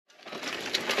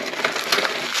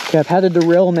Okay, I've had a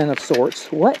derailment of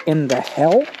sorts. What in the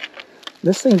hell?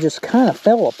 This thing just kind of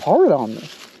fell apart on me.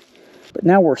 But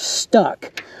now we're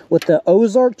stuck with the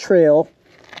Ozark Trail.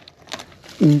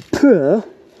 Come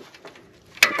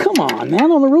on,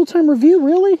 man, on the real-time review,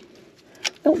 really?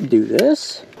 Don't do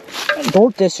this.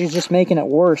 Dork Disc is just making it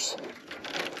worse.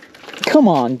 Come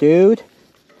on, dude.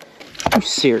 Are you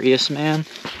serious, man?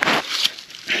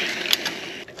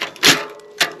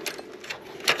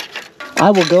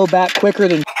 I will go back quicker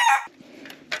than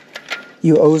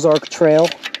you, Ozark Trail.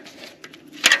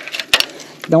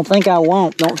 Don't think I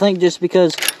won't. Don't think just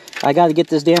because I got to get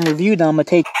this damn review done, I'm going to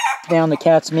take down the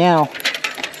cat's meow.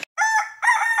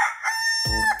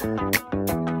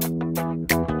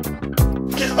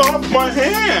 Get off my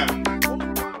hand!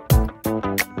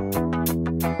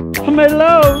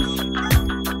 Tomatoes!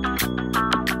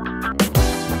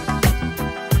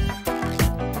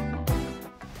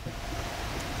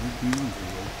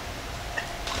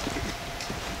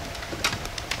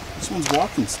 This one's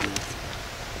walking stick.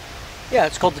 Yeah,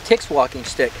 it's called the Tick's Walking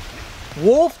Stick.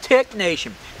 Wolf Tick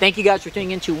Nation. Thank you guys for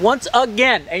tuning into once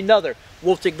again another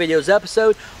Wolf Tick Videos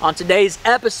episode. On today's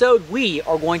episode, we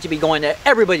are going to be going to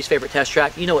everybody's favorite test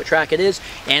track. You know what track it is,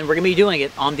 and we're going to be doing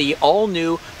it on the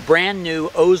all-new,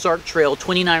 brand-new Ozark Trail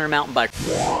 29er mountain bike.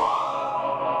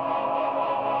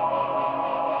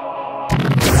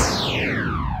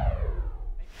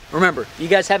 Remember, you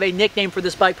guys have a nickname for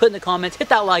this bike, put in the comments, hit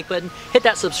that like button, hit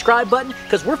that subscribe button,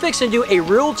 because we're fixing to do a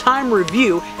real-time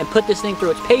review and put this thing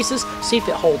through its paces, see if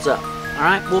it holds up. All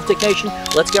right, Wolf Tick Nation,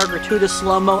 let's get our gratuitous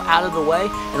slow-mo out of the way,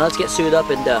 and let's get suited up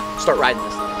and start riding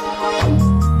this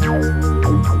thing.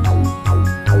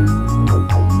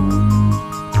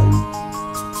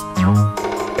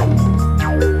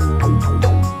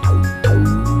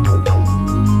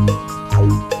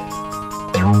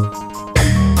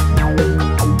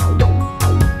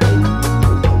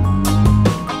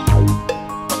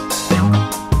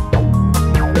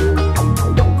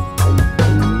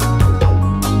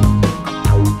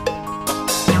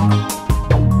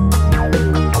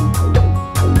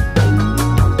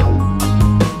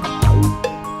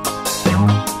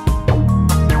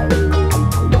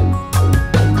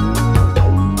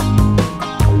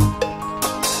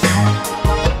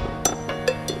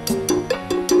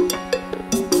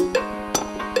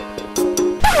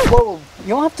 Whoa, you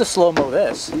don't have to slow-mo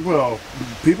this. Well,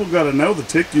 people got to know the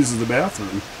Tick uses the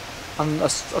bathroom. On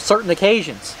certain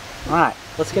occasions. All right,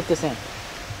 let's get this in.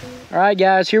 All right,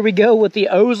 guys, here we go with the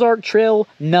Ozark Trail.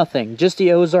 Nothing, just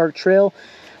the Ozark Trail.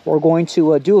 We're going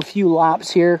to do a few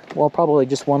laps here. Well, probably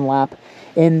just one lap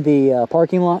in the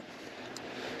parking lot.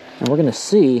 And we're going to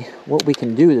see what we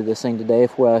can do to this thing today.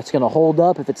 If it's going to hold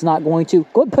up, if it's not going to.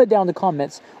 Go ahead and put it down in the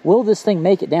comments. Will this thing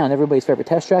make it down? Everybody's favorite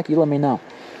test track. You let me know.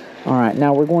 All right,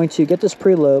 now we're going to get this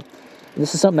preload.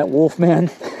 This is something that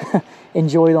Wolfman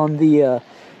enjoyed on the,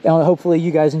 hopefully you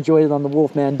guys enjoyed it on the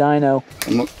Wolfman dyno.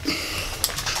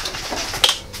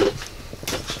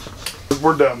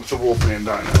 We're done with the Wolfman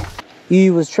dyno. He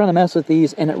was trying to mess with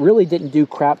these, and it really didn't do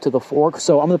crap to the fork.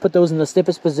 So I'm going to put those in the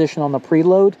stiffest position on the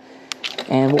preload.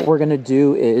 And what we're going to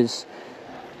do is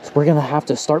we're going to have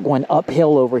to start going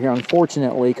uphill over here,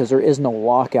 unfortunately, because there is no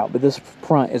lockout. But this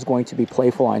front is going to be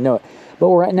playful, I know it. But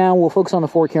right now, we'll focus on the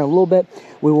fork here in a little bit.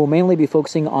 We will mainly be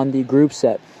focusing on the group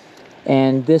set.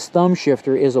 And this thumb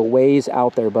shifter is a ways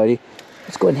out there, buddy.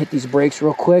 Let's go ahead and hit these brakes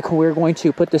real quick. We're going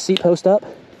to put the seat post up.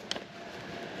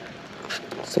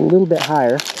 It's a little bit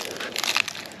higher.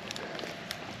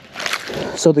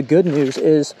 So the good news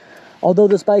is, although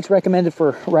this bike's recommended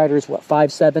for riders, what,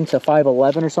 5'7" to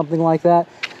 5'11" or something like that,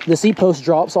 the seat post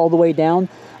drops all the way down.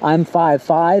 I'm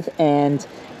 5'5", and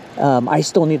I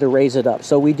still need to raise it up.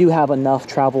 So we do have enough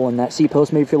travel in that seat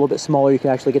post. Maybe if you're a little bit smaller, you can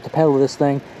actually get the pedal of this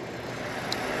thing.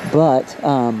 But,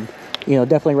 you know,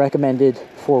 definitely recommended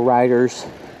for riders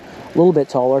a little bit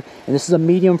taller. And this is a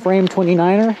medium frame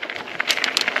 29er.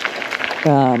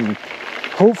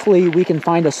 Hopefully we can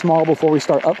find a small before we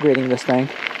start upgrading this thing.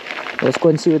 Let's go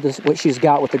ahead and see what she's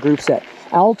got with the group set.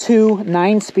 L2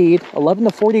 9-speed, 11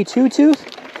 to 42 tooth.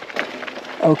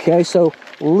 Okay, so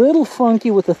little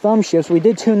funky with the thumb shifts. We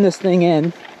did tune this thing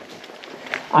in.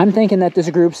 I'm thinking that this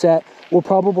group set will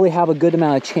probably have a good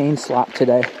amount of chain slap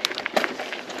today.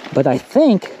 But I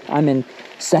think I'm in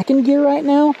second gear right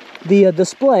now. The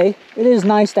display, it is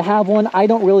nice to have one. I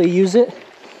don't really use it,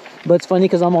 but it's funny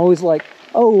because I'm always like,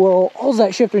 oh, well, all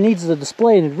that shifter needs is a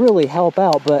display and it'd really help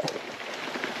out, but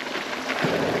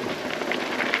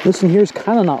this one here is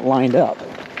kind of not lined up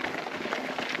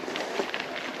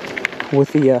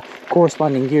with the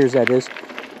corresponding gears, that is,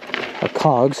 or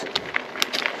cogs.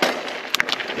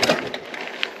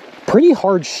 Pretty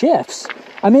hard shifts.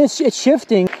 I mean, it's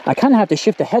shifting. I kind of have to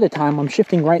shift ahead of time. I'm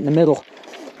shifting right in the middle.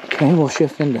 Okay, we'll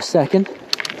shift into second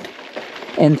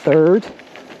and third.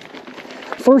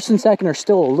 First and second are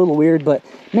still a little weird, but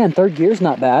man, third gear's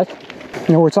not bad.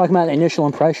 You know, we're talking about initial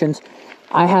impressions.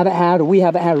 We haven't had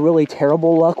really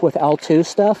terrible luck with L2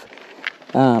 stuff.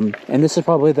 And this is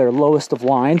probably their lowest of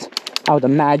lines, I would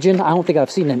imagine. I don't think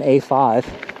I've seen an A5.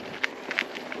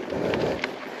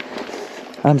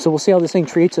 So we'll see how this thing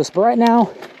treats us. But right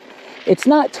now, it's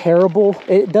not terrible.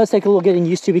 It does take a little getting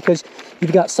used to because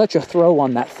you've got such a throw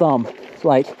on that thumb.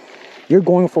 Like, you're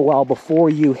going for a while before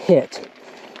you hit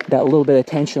that little bit of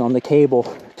tension on the cable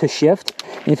to shift.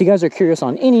 And if you guys are curious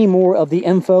on any more of the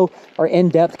info or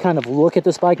in-depth kind of look at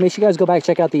this bike, make sure you guys go back and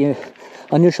check out the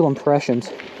initial impressions.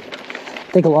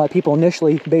 I think a lot of people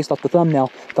initially, based off the thumbnail,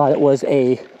 thought it was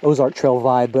a Ozark Trail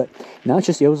vibe, but now it's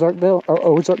just the Ozark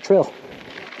Trail.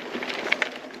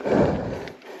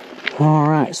 All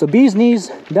right, so bee's knees,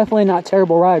 definitely not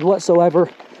terrible ride whatsoever.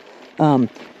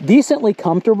 Decently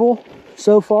comfortable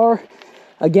so far.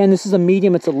 Again, this is a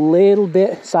medium. It's a little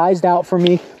bit sized out for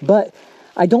me, but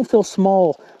I don't feel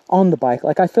small on the bike.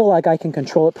 Like, I feel like I can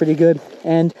control it pretty good.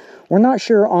 And we're not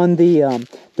sure on the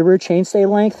rear chainstay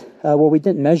length. Well, we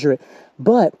didn't measure it,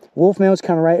 but Wolfman was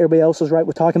kind of right. Everybody else was right.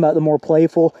 We're talking about the more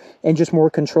playful and just more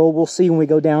control. We'll see when we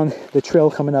go down the trail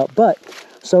coming up. But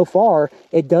so far,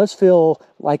 it does feel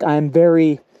like I'm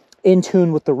very in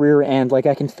tune with the rear end. Like,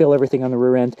 I can feel everything on the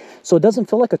rear end. So it doesn't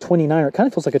feel like a 29er. It kind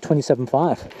of feels like a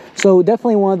 27.5. So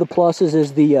definitely one of the pluses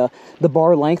is the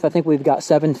bar length. I think we've got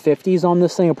 750s on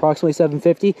this thing, approximately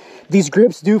 750. These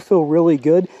grips do feel really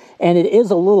good. And it is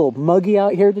a little muggy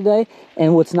out here today.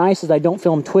 And what's nice is I don't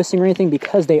feel them twisting or anything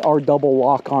because they are double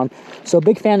lock on. So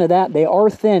big fan of that. They are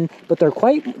thin, but they're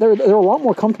a lot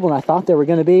more comfortable than I thought they were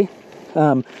going to be.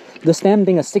 The stem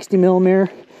being a 60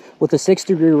 millimeter with a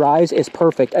 6-degree rise is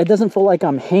perfect. It doesn't feel like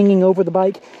I'm hanging over the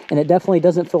bike, and it definitely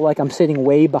doesn't feel like I'm sitting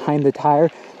way behind the tire.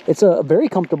 It's a very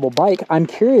comfortable bike. I'm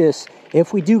curious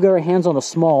if we do get our hands on a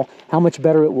small, how much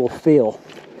better it will feel.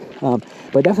 But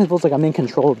it definitely feels like I'm in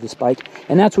control of this bike,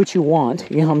 and that's what you want.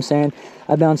 You know what I'm saying?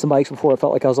 I've been on some bikes before. I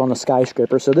felt like I was on a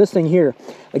skyscraper. So this thing here,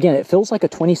 again, it feels like a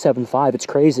 27.5. It's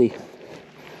crazy.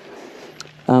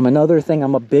 Another thing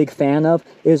I'm a big fan of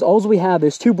is all we have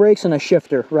is 2 brakes and a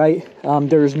shifter, right?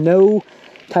 There's no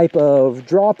type of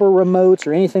dropper remotes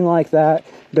or anything like that.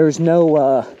 There's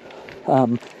no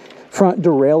front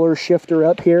derailleur shifter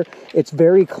up here. It's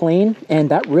very clean,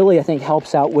 and that really, I think,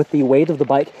 helps out with the weight of the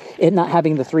bike. It not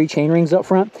having the 3 chain rings up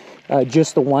front,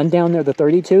 just the one down there, the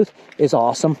 30 tooth, is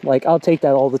awesome. Like, I'll take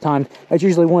that all the time. That's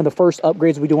usually one of the first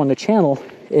upgrades we do on the channel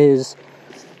is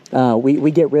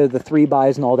we get rid of the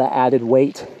 3-bys and all that added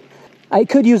weight. I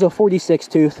could use a 46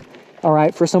 tooth, all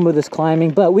right, for some of this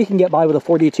climbing, but we can get by with a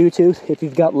 42 tooth if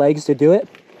you've got legs to do it.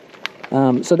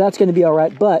 So that's going to be all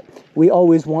right, but we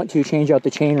always want to change out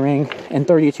the chain ring, and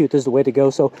 30 tooth is the way to go.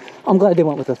 So I'm glad they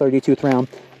went with a 30 tooth round.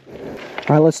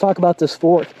 All right, let's talk about this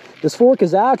fork. This fork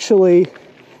is actually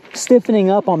stiffening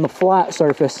up on the flat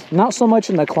surface, not so much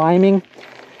in the climbing.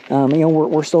 You know,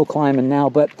 we're still climbing now,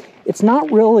 but it's not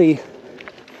really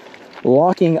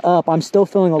locking up. I'm still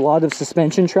feeling a lot of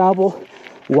suspension travel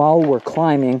while we're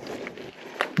climbing,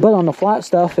 but on the flat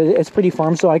stuff, it's pretty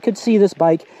firm. So I could see this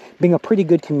bike being a pretty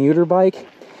good commuter bike.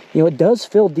 You know, it does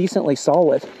feel decently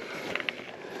solid.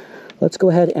 Let's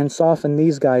go ahead and soften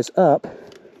these guys up.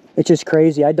 It's just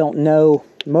crazy. I don't know.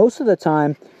 Most of the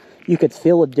time, you could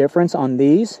feel a difference on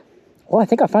these. Well, I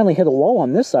think I finally hit a wall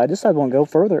on this side. This side won't go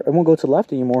further. It won't go to the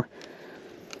left anymore.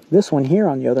 This one here,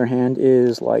 on the other hand,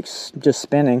 is like just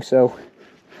spinning, so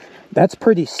that's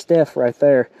pretty stiff right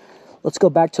there. Let's go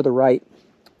back to the right.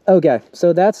 Okay,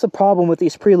 so that's the problem with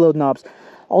these preload knobs.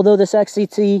 Although this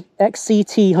XCT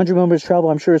 100mm travel,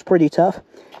 I'm sure, is pretty tough.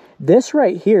 This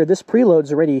right here, this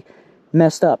preload's already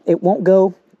messed up. It won't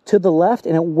go to the left,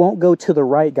 and it won't go to the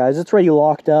right, guys. It's already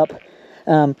locked up.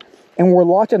 And we're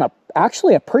locked in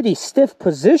actually a pretty stiff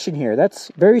position here. That's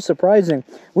very surprising.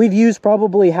 We've used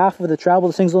probably half of the travel.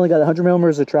 This thing's only got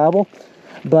 100mm of travel,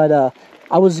 but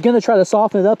I was going to try to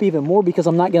soften it up even more because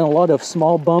I'm not getting a lot of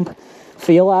small bump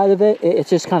feel out of it. It's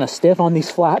just kind of stiff on these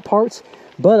flat parts,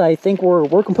 but I think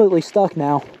we're completely stuck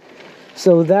now.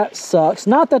 So that sucks.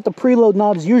 Not that the preload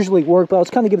knobs usually work, but I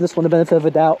was kind of giving this one the benefit of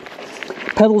a doubt.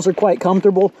 Pedals are quite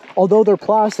comfortable. Although they're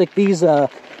plastic, these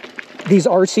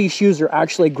RC shoes are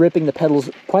actually gripping the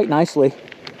pedals quite nicely.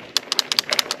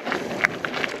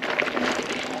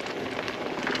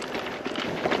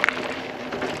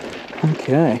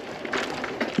 Okay.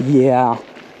 Yeah.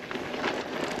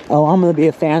 Oh, I'm going to be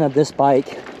a fan of this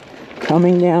bike.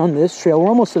 Coming down this trail. We're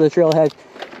almost to the trailhead.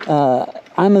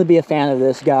 I'm going to be a fan of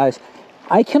this, guys.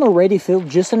 I can already feel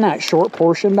just in that short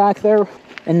portion back there,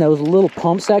 in those little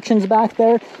pump sections back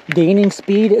there, gaining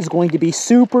speed is going to be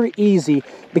super easy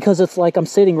because it's like I'm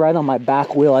sitting right on my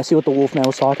back wheel. I see what the Wolfman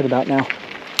was talking about now.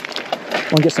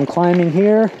 We'll get some climbing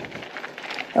here.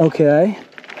 Okay,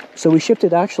 so we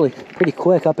shifted actually pretty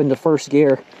quick up into first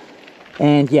gear.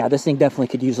 And yeah, this thing definitely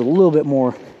could use a little bit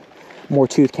more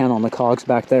tooth count on the cogs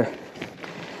back there.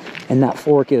 And that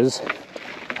fork is,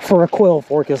 for a coil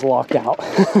fork, is locked out.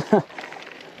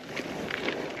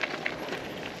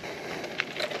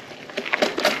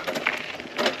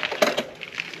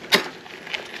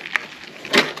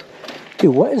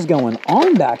 Dude, what is going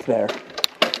on back there?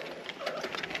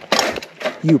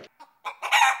 You...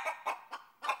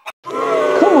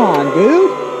 Come on, dude!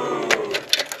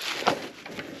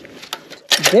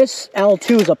 This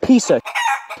L2 is a piece of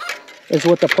is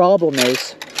what the problem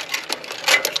is.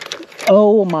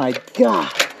 Oh my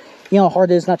god. You know how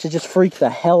hard it is not to just freak the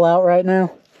hell out right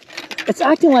now? It's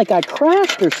acting like I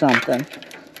crashed or something.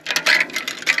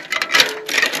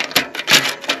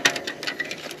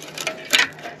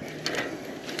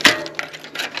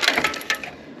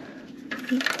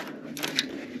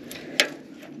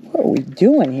 What are we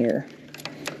doing here?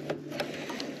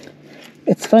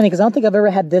 It's funny because I don't think I've ever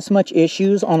had this much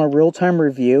issues on a real-time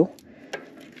review.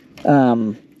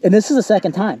 And this is the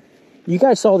second time. You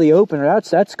guys saw the opener.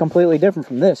 That's completely different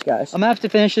from this, guys. I'm gonna have to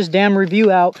finish this damn review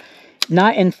out,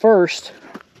 not in first.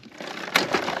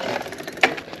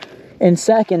 In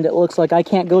second, it looks like I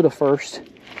can't go to first.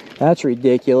 That's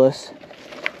ridiculous.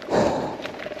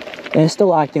 And it's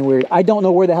still acting weird. I don't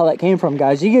know where the hell that came from,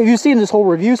 guys. You've seen this whole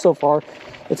review so far.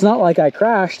 It's not like I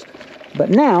crashed, but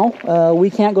now we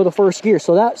can't go to first gear,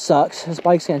 so that sucks. This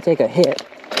bike's gonna take a hit.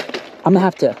 I'm gonna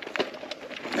have to,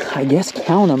 I guess,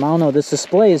 count them. I don't know. This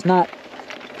display is not,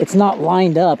 it's not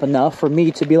lined up enough for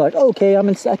me to be like, okay, I'm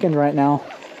in second right now.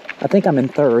 I think I'm in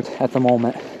third at the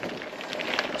moment.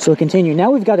 So continue.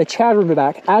 Now we've got a chatter in the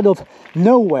back out of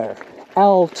nowhere.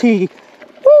 LT,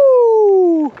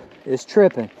 woo, is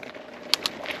tripping.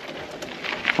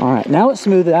 All right, now it's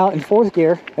smoothed out in fourth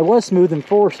gear. It was smooth in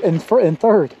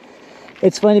third.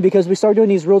 It's funny because we start doing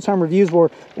these real-time reviews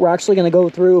where we're actually going to go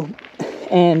through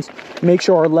and make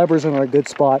sure our levers are in a good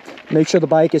spot, make sure the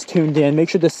bike is tuned in, make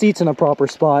sure the seat's in a proper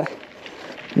spot,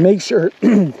 make sure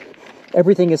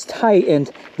everything is tight and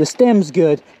the stem's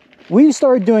good. We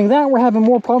started doing that and we're having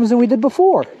more problems than we did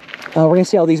before. We're going to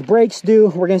see how these brakes do,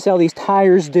 we're going to see how these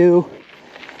tires do,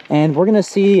 and we're going to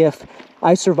see if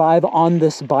I survive on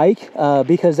this bike,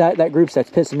 because that group set's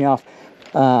pissing me off.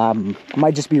 I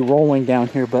might just be rolling down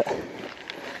here, but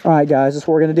all right, guys, that's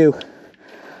what we're going to do.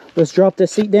 Let's drop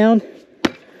this seat down.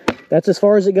 That's as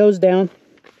far as it goes down.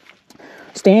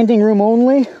 Standing room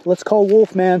only. Let's call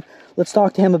Wolfman. Let's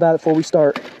talk to him about it before we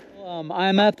start.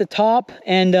 I'm at the top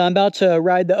and I'm about to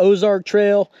ride the Ozark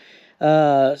Trail.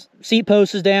 Seat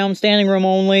post is down. Standing room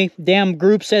only. Damn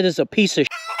group set is a piece of shit.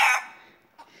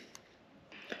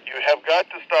 You have got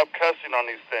to stop cussing on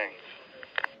these things.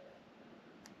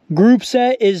 Group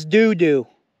set is doo-doo.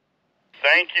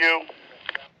 Thank you.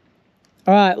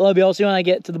 All right, love you. I'll see you when I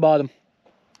get to the bottom.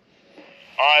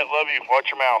 All right, love you. Watch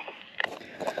your mouth.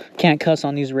 Can't cuss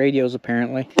on these radios,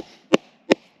 apparently.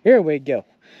 Here we go.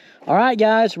 All right,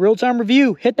 guys, real-time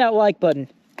review. Hit that like button.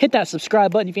 Hit that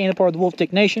subscribe button if you ain't a part of the Wolf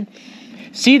Tick Nation.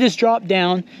 See this drop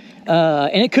down,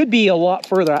 and it could be a lot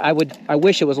further. I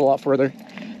wish it was a lot further.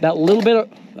 That little bit of...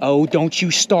 Oh, don't you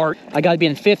start. I got to be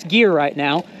in fifth gear right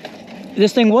now.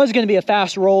 This thing was going to be a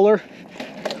fast roller.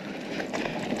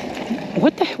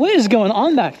 What is going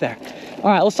on back there? All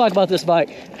right, let's talk about this bike.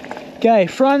 Okay,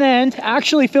 front end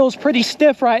actually feels pretty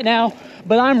stiff right now,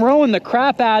 but I'm rowing the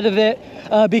crap out of it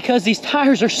because these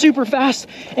tires are super fast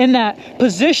and that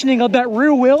positioning of that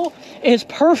rear wheel is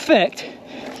perfect.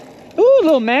 Ooh, a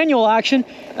little manual action.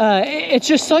 It's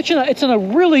just it's in a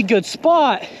really good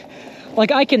spot.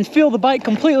 Like I can feel the bike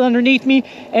completely underneath me.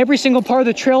 Every single part of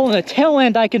the trail and the tail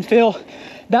end I can feel.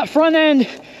 That front end,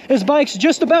 this bike's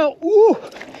just about, ooh.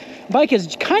 Bike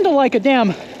is kind of like a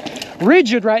damn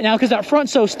rigid right now because that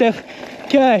front's so stiff.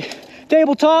 Okay,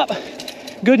 tabletop,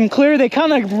 good and clear. They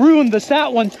kind of ruined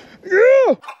that one.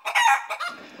 Yeah.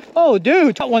 Oh,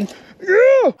 dude, that one.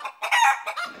 Yeah.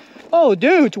 Oh,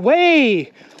 dude,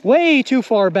 way too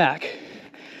far back.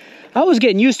 I was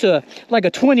getting used to like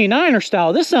a 29er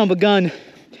style. This son of a gun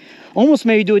almost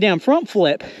made me do a damn front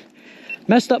flip.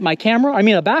 Messed up my camera. I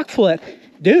mean, a back flip.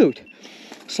 Dude,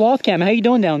 Sloth Cam, how you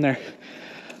doing down there?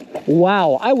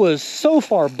 Wow, I was so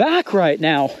far back right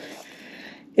now.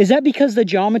 Is that because the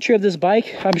geometry of this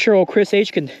bike? I'm sure old Chris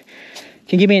H can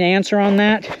give me an answer on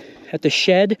that at the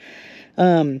shed.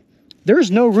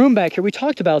 There's no room back here. We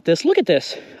talked about this. Look at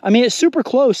this. I mean, it's super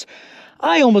close.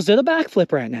 I almost did a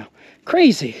backflip right now.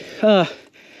 Crazy.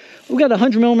 We got a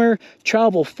 100mm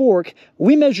travel fork.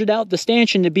 We measured out the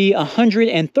stanchion to be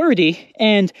 130,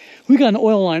 and we got an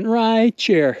oil line right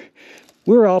here.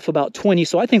 We're off about 20,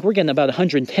 so I think we're getting about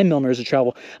 110mm of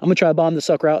travel. I'm gonna try to bomb the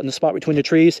sucker out in the spot between the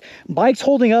trees. Bike's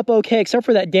holding up okay, except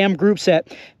for that damn group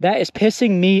set. That is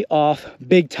pissing me off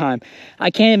big time.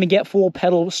 I can't even get full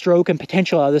pedal stroke and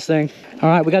potential out of this thing. All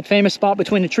right, we got the famous spot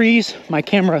between the trees. My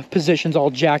camera position's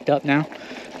all jacked up now.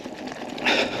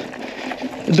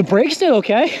 The brakes did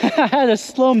okay. I had to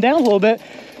slow them down a little bit.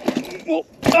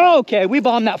 Well, okay, we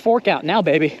bombed that fork out now,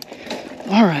 baby.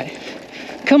 All right,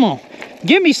 come on.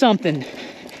 Give me something.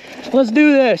 Let's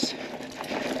do this.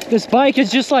 This bike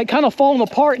is just like kind of falling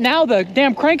apart. Now the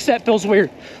damn crankset feels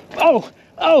weird. Oh.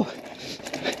 All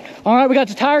right, we got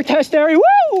the tire test area.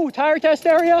 Woo! Tire test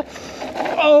area.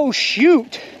 Oh,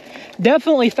 shoot.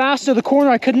 Definitely fast to the corner.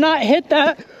 I could not hit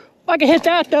that. I could hit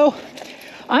that though.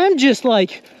 I'm just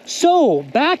like so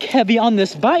back heavy on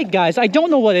this bike, guys. I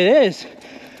don't know what it is.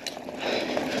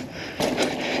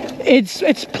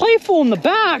 It's playful in the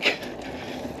back.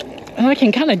 And I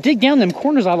can kind of dig down them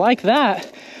corners. I like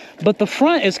that. But the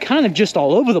front is kind of just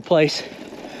all over the place.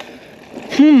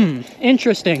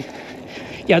 Interesting.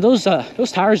 Yeah, those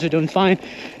tires are doing fine.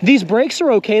 These brakes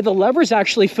are okay. The levers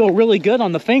actually feel really good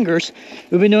on the fingers.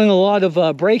 We've been doing a lot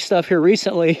of brake stuff here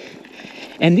recently.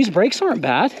 And these brakes aren't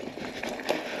bad.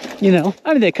 You know,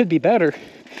 I mean, they could be better.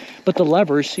 But the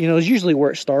levers, you know, is usually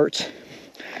where it starts.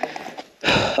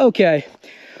 Okay.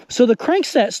 So the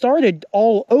crankset started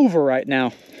all over right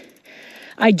now.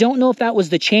 I don't know if that was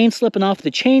the chain slipping off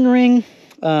the chain ring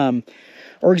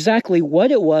or exactly what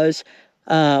it was,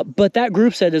 but that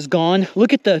group set is gone.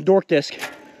 Look at the dork disc.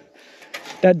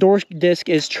 That dork disc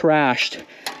is trashed.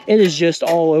 It is just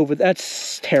all over.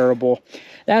 That's terrible.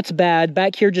 That's bad.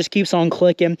 Back here just keeps on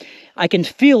clicking. I can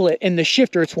feel it in the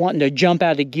shifter. It's wanting to jump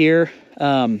out of gear.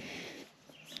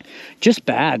 Just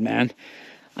bad, man.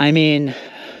 I mean,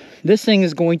 this thing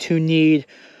is going to need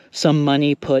some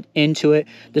money put into it.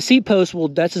 The seat post will,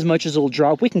 that's as much as it'll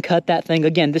drop. We can cut that thing.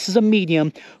 Again, this is a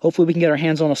medium. Hopefully we can get our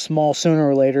hands on a small sooner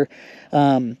or later.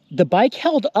 The bike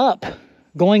held up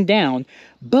going down,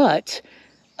 but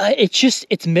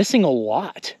it's missing a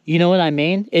lot. You know what I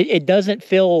mean? It doesn't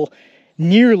feel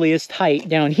nearly as tight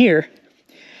down here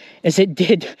as it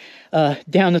did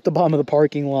down at the bottom of the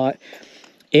parking lot.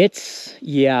 It's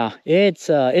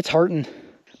hurting.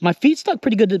 My feet stuck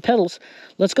pretty good to the pedals.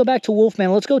 Let's go back to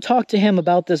Wolfman. Let's go talk to him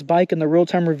about this bike and the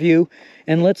real-time review,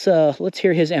 and let's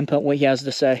hear his input, what he has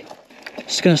to say.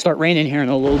 It's gonna start raining here in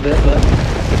a little bit, but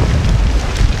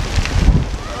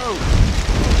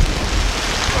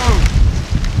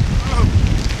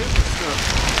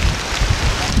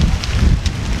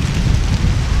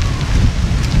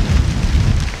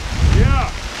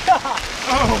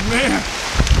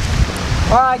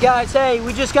all right, guys, hey,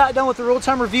 we just got done with the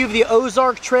real-time review of the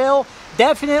Ozark Trail.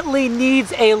 Definitely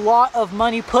needs a lot of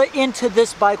money put into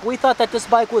this bike. We thought that this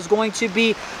bike was going to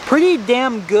be pretty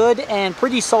damn good and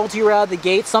pretty salty right out of the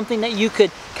gate, something that you could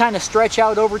kind of stretch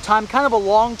out over time, kind of a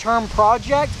long-term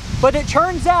project, but it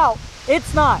turns out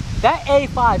it's not. That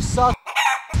A5 sucks.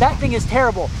 That thing is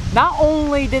terrible. Not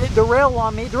only did it derailed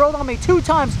on me 2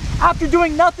 times after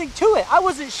doing nothing to it. I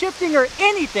wasn't shifting or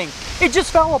anything. It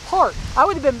just fell apart. I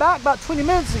would have been back about 20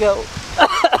 minutes ago.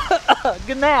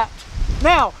 Good nap.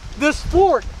 Now, this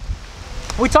fork.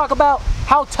 We talk about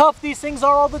how tough these things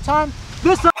are all the time.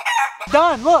 This is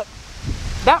done. Look,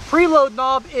 that preload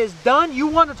knob is done. You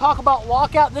want to talk about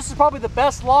lockout? This is probably the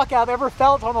best lockout I've ever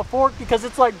felt on a fork because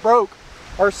it's like broke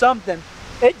or something.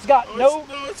 It's got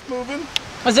it's moving.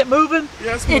 Is it moving?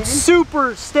 Yeah, it's moving. It's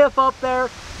super stiff up there.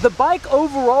 The bike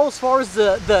overall, as far as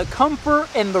the comfort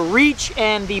and the reach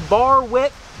and the bar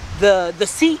width, the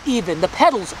seat even, the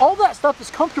pedals, all that stuff is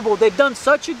comfortable. They've done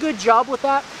such a good job with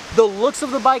that. The looks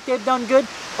of the bike, they've done good.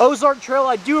 Ozark Trail,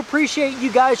 I do appreciate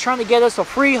you guys trying to get us a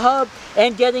free hub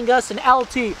and getting us an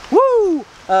LT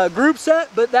group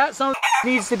set, but that something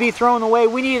needs to be thrown away.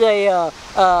 We need a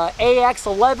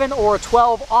AX11 or a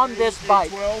 12 on this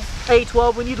bike.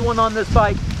 A12, we need one on this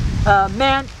bike.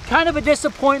 Man, kind of a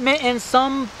disappointment in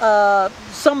some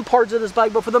parts of this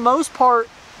bike, but for the most part,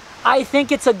 I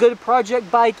think it's a good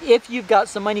project bike if you've got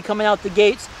some money coming out the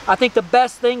gates. I think the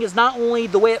best thing is not only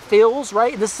the way it feels,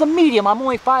 right? This is a medium, I'm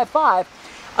only 5'5".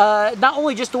 Not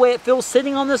only just the way it feels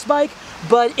sitting on this bike,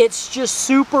 but it's just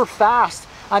super fast.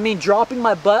 I mean, dropping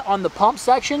my butt on the pump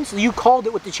section, so you called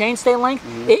it with the chainstay length,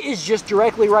 it is just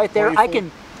directly right there.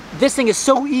 this thing is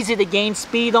so easy to gain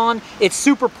speed on. It's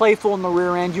super playful in the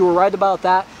rear end. You were right about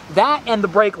that. That and the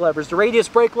brake levers, the radius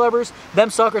brake levers, them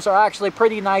suckers are actually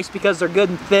pretty nice because they're good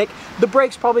and thick. The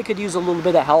brakes probably could use a little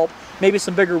bit of help. Maybe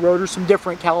some bigger rotors, some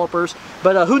different calipers.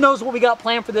 But who knows what we got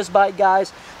planned for this bike,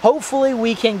 guys. Hopefully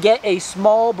we can get a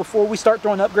small before we start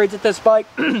throwing upgrades at this bike.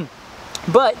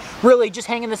 But really, just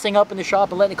hanging this thing up in the shop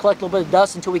and letting it collect a little bit of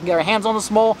dust until we can get our hands on the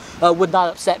small would not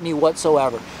upset me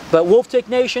whatsoever. But Wolf Tick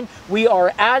Nation, we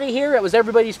are out of here. It was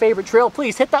everybody's favorite trail.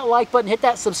 Please hit that like button, hit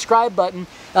that subscribe button.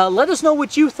 Let us know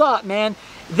what you thought, man.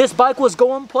 This bike was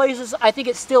going places. I think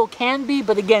it still can be,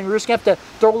 but again, we're just going to have to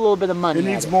throw a little bit of money at it.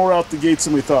 It needs more out the gates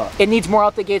than we thought. It needs more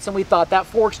out the gates than we thought. That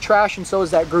fork's trash, and so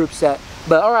is that group set.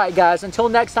 But all right, guys, until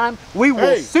next time, we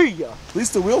will see ya. At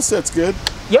least the wheel set's good.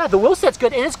 Yeah, the wheel set's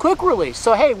good, and it's quick release.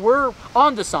 So, hey, we're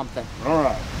on to something. All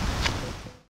right.